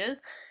changes.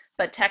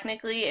 But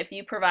technically, if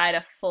you provide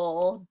a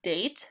full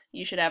date,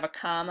 you should have a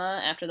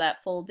comma after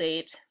that full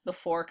date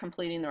before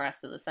completing the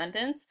rest of the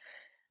sentence.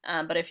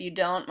 But if you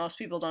don't, most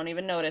people don't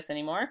even notice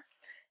anymore.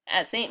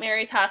 At St.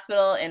 Mary's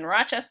Hospital in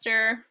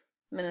Rochester,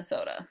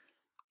 Minnesota.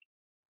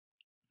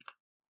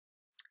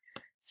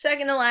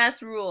 Second to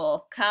last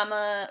rule,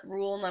 comma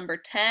rule number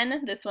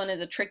 10. This one is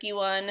a tricky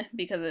one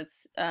because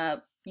it's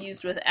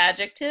used with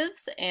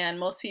adjectives, and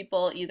most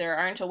people either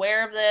aren't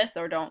aware of this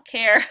or don't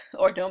care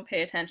or don't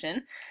pay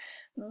attention.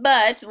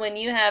 But when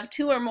you have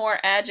 2 or more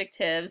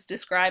adjectives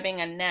describing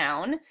a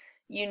noun,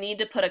 you need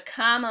to put a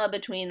comma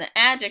between the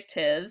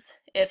adjectives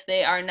if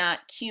they are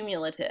not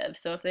cumulative,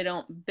 so if they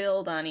don't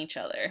build on each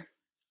other.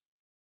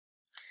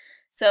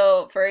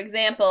 So, for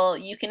example,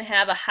 you can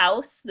have a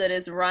house that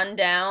is run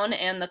down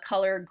and the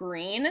color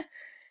green,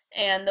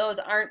 and those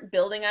aren't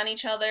building on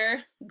each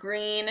other.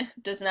 Green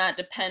does not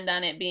depend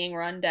on it being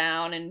run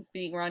down, and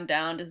being run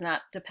down does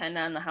not depend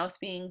on the house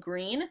being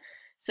green.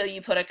 So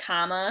you put a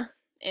comma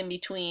in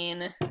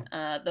between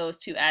those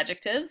 2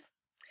 adjectives.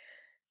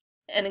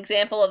 An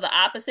example of the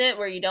opposite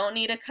where you don't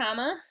need a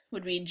comma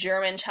would be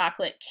German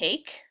chocolate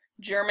cake.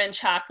 German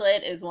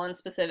chocolate is one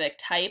specific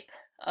type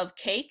of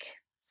cake,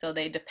 so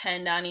they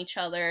depend on each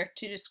other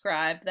to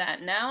describe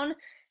that noun,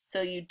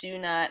 so you do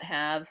not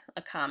have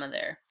a comma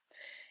there.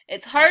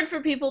 It's hard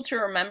for people to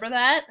remember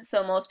that,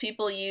 so most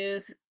people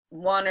use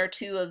 1 or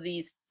 2 of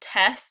these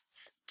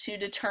tests to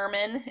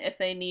determine if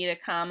they need a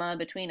comma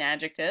between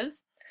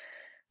adjectives.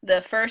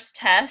 The first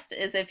test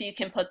is if you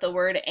can put the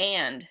word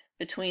and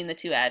between the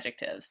 2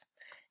 adjectives.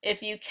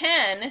 If you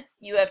can,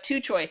 you have 2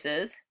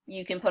 choices.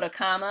 You can put a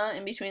comma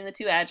in between the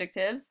 2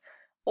 adjectives,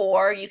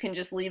 or you can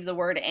just leave the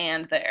word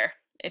and there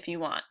if you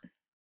want.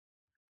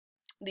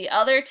 The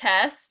other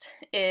test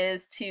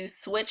is to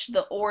switch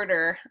the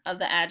order of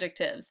the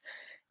adjectives.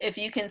 If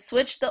you can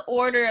switch the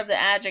order of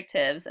the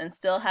adjectives and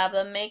still have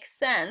them make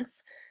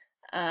sense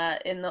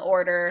in the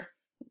order,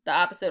 the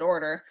opposite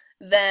order,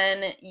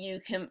 then you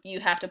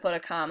have to put a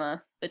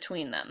comma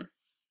between them.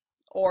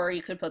 Or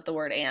you could put the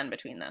word and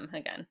between them.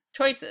 Again,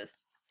 choices.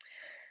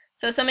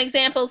 So some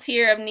examples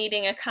here of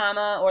needing a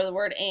comma or the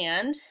word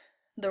and.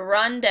 The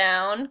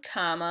rundown,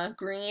 comma,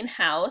 green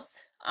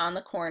house on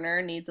the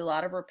corner needs a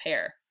lot of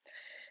repair.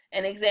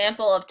 An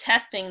example of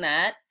testing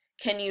that,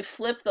 can you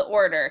flip the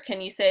order?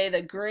 Can you say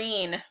the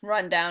green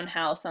rundown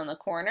house on the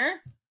corner?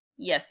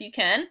 Yes, you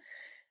can.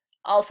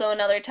 Also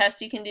another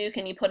test you can do,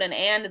 can you put an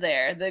and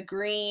there? The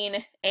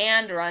green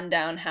and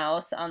rundown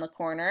house on the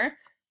corner?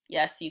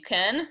 Yes, you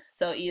can.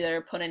 So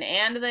either put an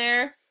and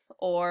there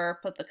or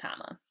put the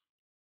comma.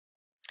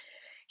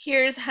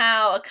 Here's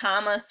how a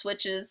comma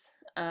switches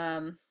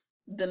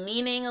the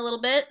meaning a little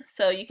bit.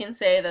 So you can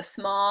say the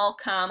small,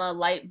 comma,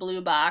 light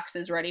blue box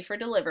is ready for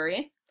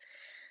delivery.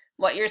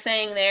 What you're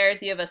saying there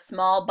is you have a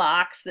small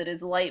box that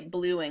is light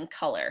blue in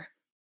color.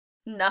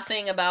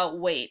 Nothing about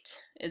weight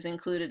is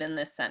included in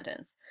this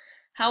sentence.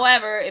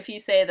 However, if you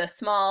say the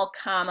small,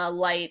 comma,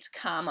 light,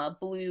 comma,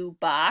 blue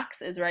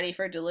box is ready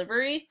for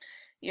delivery,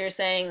 you're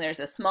saying there's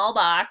a small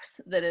box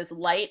that is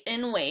light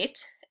in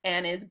weight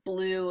and is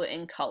blue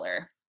in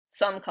color.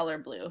 Some color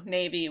blue,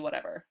 navy,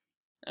 whatever.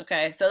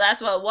 Okay, so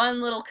that's what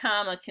one little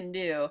comma can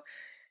do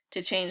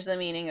to change the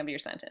meaning of your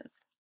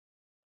sentence.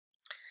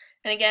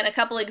 And again, a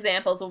couple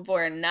examples of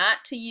where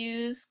not to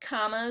use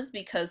commas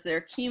because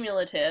they're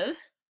cumulative.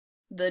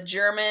 The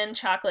German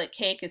chocolate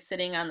cake is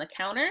sitting on the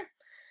counter.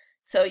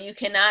 So you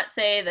cannot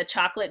say the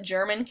chocolate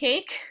German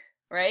cake,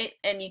 right?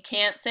 And you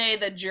can't say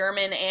the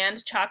German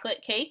and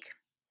chocolate cake.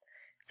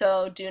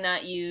 So do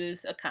not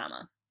use a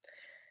comma.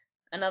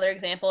 Another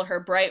example, her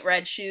bright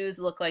red shoes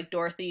look like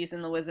Dorothy's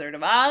in The Wizard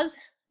of Oz.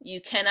 You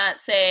cannot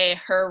say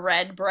her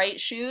red bright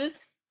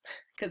shoes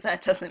because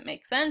that doesn't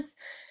make sense.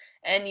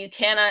 And you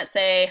cannot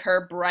say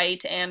her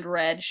bright and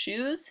red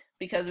shoes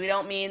because we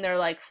don't mean they're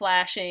like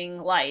flashing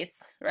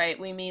lights, right?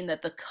 We mean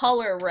that the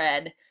color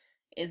red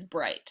is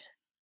bright.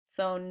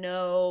 So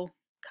no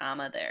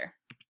comma there.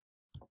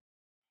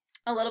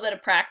 A little bit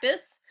of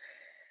practice.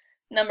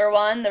 Number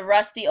 1, the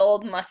rusty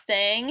old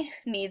Mustang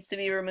needs to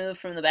be removed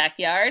from the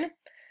backyard.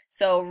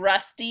 So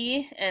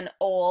rusty and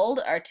old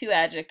are 2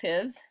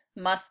 adjectives.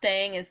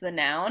 Mustang is the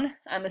noun.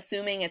 I'm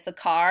assuming it's a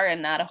car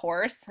and not a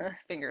horse.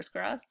 Fingers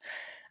crossed.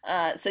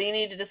 So you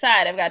need to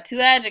decide, I've got 2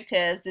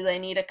 adjectives, do they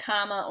need a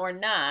comma or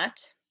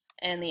not?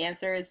 And the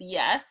answer is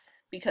yes,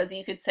 because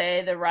you could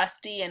say the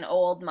rusty and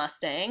old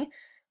Mustang,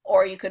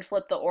 or you could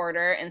flip the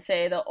order and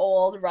say the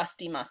old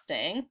rusty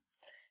Mustang.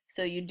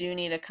 So you do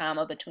need a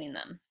comma between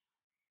them.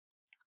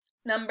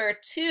 Number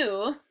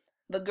 2,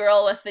 the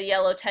girl with the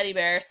yellow teddy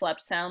bear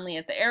slept soundly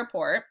at the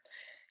airport.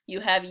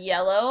 You have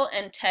yellow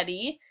and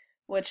teddy,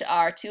 which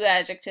are 2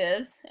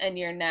 adjectives, and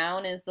your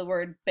noun is the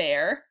word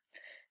bear.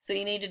 So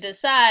you need to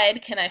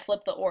decide, can I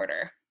flip the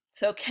order?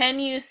 So can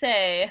you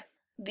say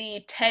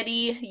the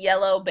teddy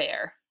yellow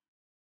bear?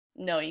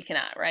 No, you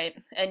cannot, right?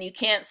 And you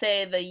can't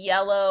say the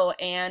yellow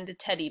and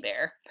teddy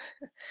bear.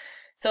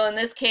 So in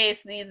this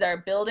case, these are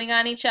building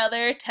on each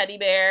other. Teddy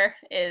bear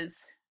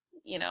is,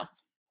 you know,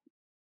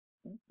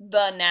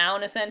 the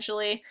noun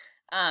essentially,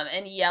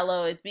 and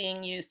yellow is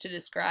being used to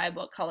describe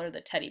what color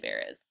the teddy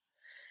bear is.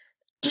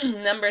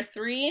 Number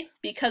 3,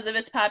 because of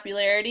its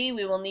popularity,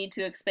 we will need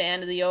to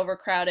expand the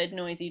overcrowded,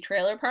 noisy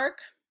trailer park.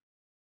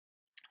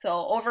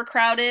 So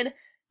overcrowded,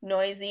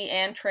 noisy,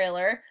 and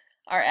trailer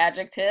are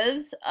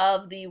adjectives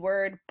of the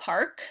word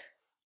park,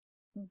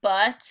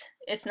 but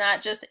it's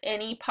not just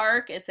any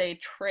park, it's a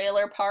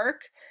trailer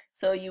park,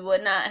 so you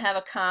would not have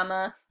a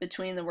comma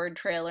between the word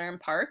trailer and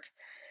park.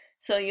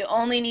 So you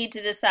only need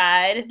to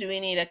decide, do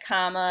we need a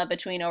comma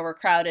between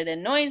overcrowded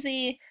and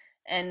noisy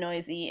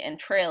and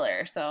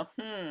trailer? So,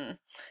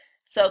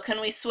 So can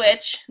we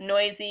switch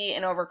noisy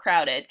and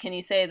overcrowded? Can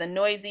you say the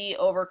noisy,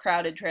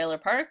 overcrowded trailer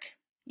park?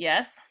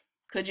 Yes.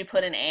 Could you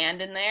put an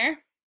and in there?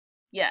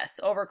 Yes,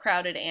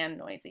 overcrowded and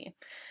noisy.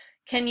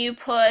 Can you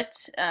put,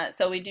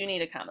 so we do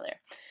need a comma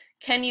there.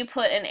 Can you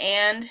put an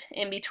and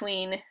in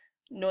between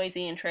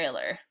noisy and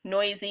trailer?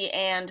 Noisy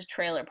and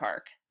trailer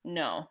park?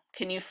 No.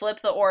 Can you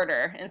flip the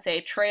order and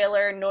say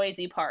trailer,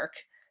 noisy park?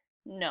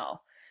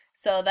 No.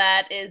 So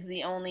that is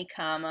the only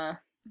comma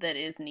that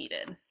is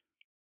needed.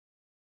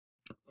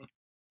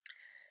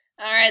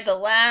 All right, the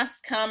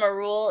last comma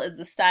rule is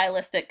the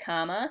stylistic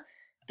comma.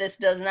 This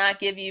does not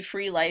give you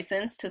free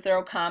license to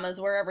throw commas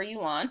wherever you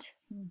want,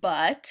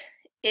 but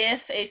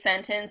if a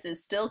sentence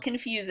is still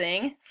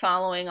confusing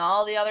following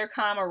all the other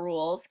comma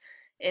rules,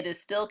 it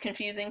is still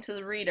confusing to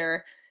the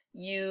reader,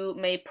 you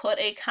may put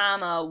a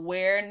comma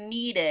where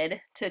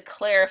needed to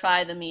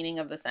clarify the meaning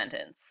of the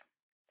sentence.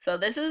 So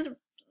this is,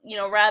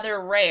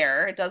 rather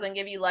rare. It doesn't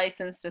give you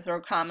license to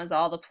throw commas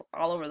all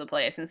over the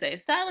place and say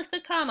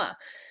stylistic comma.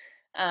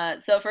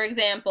 So for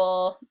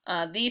example,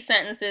 these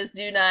sentences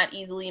do not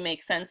easily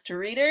make sense to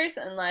readers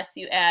unless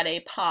you add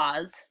a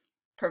pause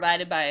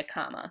provided by a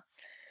comma.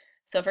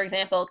 So for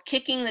example,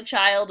 kicking the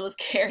child was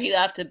carried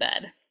off to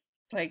bed.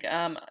 Like,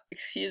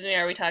 excuse me,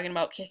 are we talking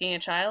about kicking a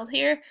child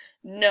here?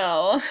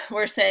 No,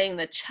 we're saying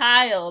the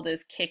child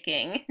is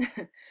kicking,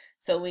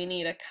 so we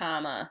need a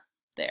comma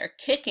there.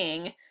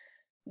 Kicking,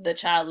 the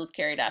child was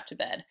carried off to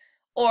bed.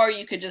 Or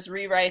you could just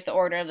rewrite the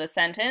order of the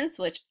sentence,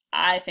 which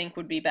I think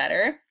would be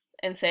better,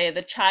 and say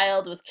the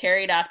child was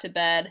carried off to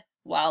bed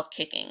while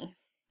kicking,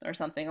 or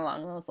something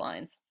along those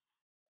lines.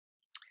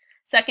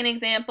 Second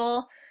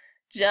example,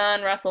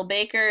 John Russell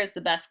Baker is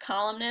the best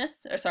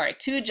columnist,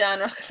 to John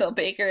Russell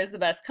Baker is the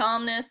best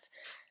columnist.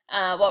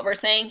 What we're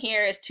saying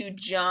here is to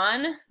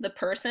John, the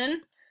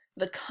person,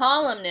 the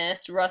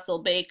columnist,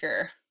 Russell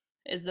Baker,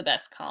 is the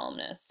best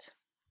columnist.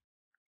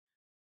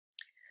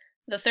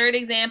 The third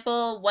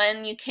example,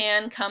 when you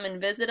can, come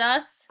and visit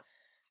us.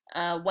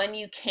 When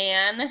you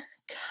can,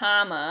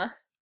 comma,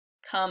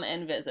 come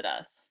and visit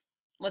us.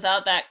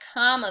 Without that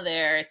comma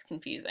there, it's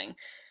confusing.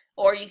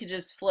 Or you could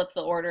just flip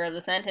the order of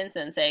the sentence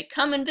and say,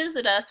 come and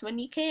visit us when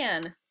you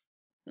can.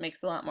 It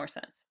makes a lot more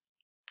sense.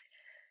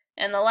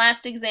 And the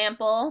last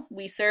example,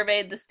 we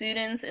surveyed the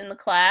students in the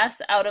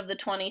class. Out of the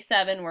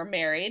 27 were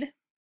married.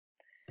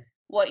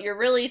 What you're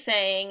really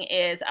saying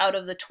is out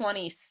of the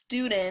 20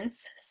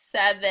 students,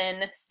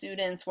 7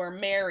 students were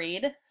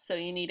married. So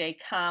you need a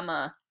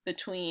comma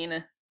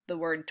between the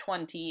word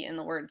 20 and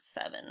the word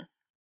 7.